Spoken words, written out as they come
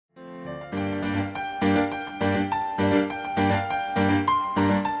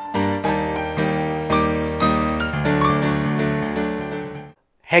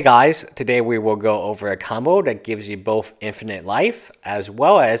Hey guys, today we will go over a combo that gives you both infinite life as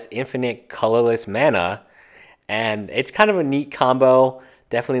well as infinite colorless mana. And it's kind of a neat combo,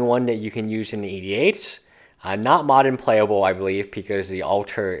 definitely one that you can use in the EDH. Not modern playable, I believe, because the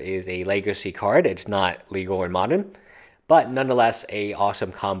altar is a legacy card. It's not legal in modern. But nonetheless, a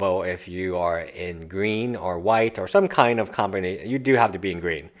awesome combo if you are in green or white or some kind of combination. You do have to be in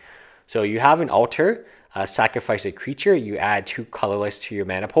green. So you have an altar. Sacrifice a creature, you add 2 colorless to your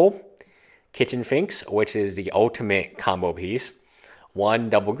mana pool. Kitchen Finks, which is the ultimate combo piece. 1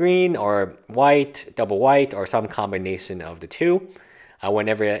 double green or white, double white, or some combination of the two.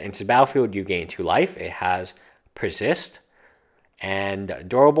 Whenever it enters the battlefield, you gain 2 life. It has Persist and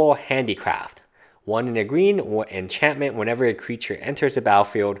Durable Handicraft. 1 in a green enchantment. Whenever a creature enters the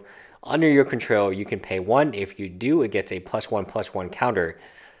battlefield under your control, you can pay 1. If you do, it gets a +1/+1 counter.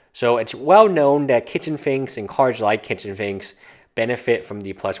 So it's well known that Kitchen Finks and cards like Kitchen Finks benefit from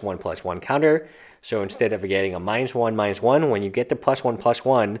the +1/+1 counter. So instead of getting a -1/-1, when you get the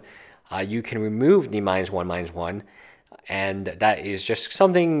 +1/+1, you can remove the -1/-1. And that is just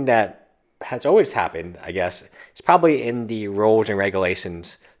something that has always happened, I guess. It's probably in the rules and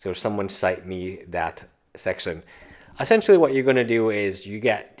regulations. So someone cite me that section. Essentially what you're going to do is you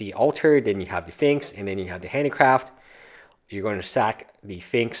get the altar, then you have the Finks, and then you have the Handicraft. You're going to sack the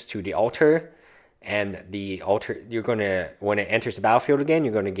Finks to the altar, and the altar, you're going to, when it enters the battlefield again,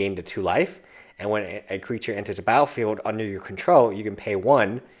 you're going to gain the 2 life. And when a creature enters the battlefield under your control, you can pay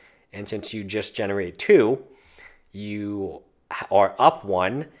 1. And since you just generate 2, you are up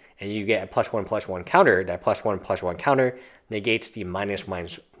 1, and you get a +1/+1 counter. That +1/+1 counter negates the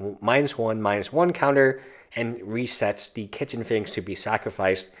 -1/-1 counter and resets the Kitchen Finks to be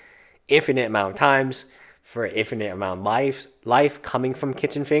sacrificed infinite amount of times for infinite amount of life coming from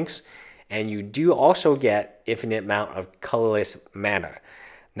Kitchen Finks. And you do also get infinite amount of colorless mana.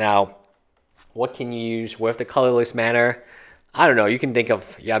 Now, what can you use with the colorless mana? I don't know. You can think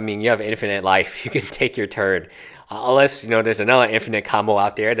of, I mean, you have infinite life. You can take your turn. Unless, there's another infinite combo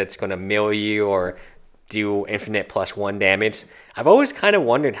out there that's going to mill you or do infinite +1 damage. I've always kind of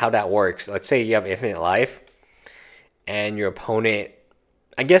wondered how that works. Let's say you have infinite life and your opponent,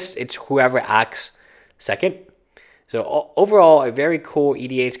 I guess it's whoever acts second. So overall, a very cool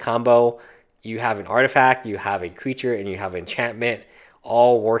EDH combo. You have an artifact, you have a creature, and you have an enchantment,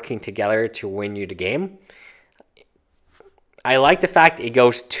 all working together to win you the game. I like the fact it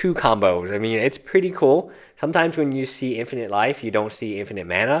goes 2 combos. I mean, it's pretty cool. Sometimes when you see infinite life, you don't see infinite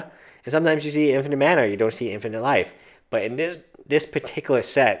mana. And sometimes you see infinite mana, you don't see infinite life. But in this particular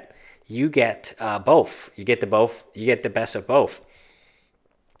set, you get both. You get the best of both.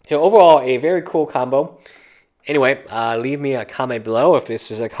 So overall, a very cool combo. Anyway, leave me a comment below if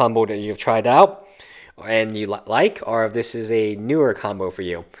this is a combo that you've tried out and you like, or if this is a newer combo for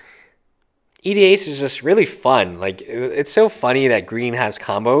you. EDH is just really fun. Like, it's so funny that green has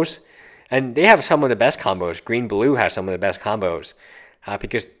combos, and they have some of the best combos. Green-blue has some of the best combos,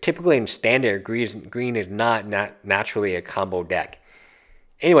 because typically in standard, green is not naturally a combo deck.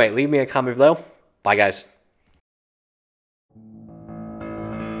 Anyway, leave me a comment below. Bye, guys.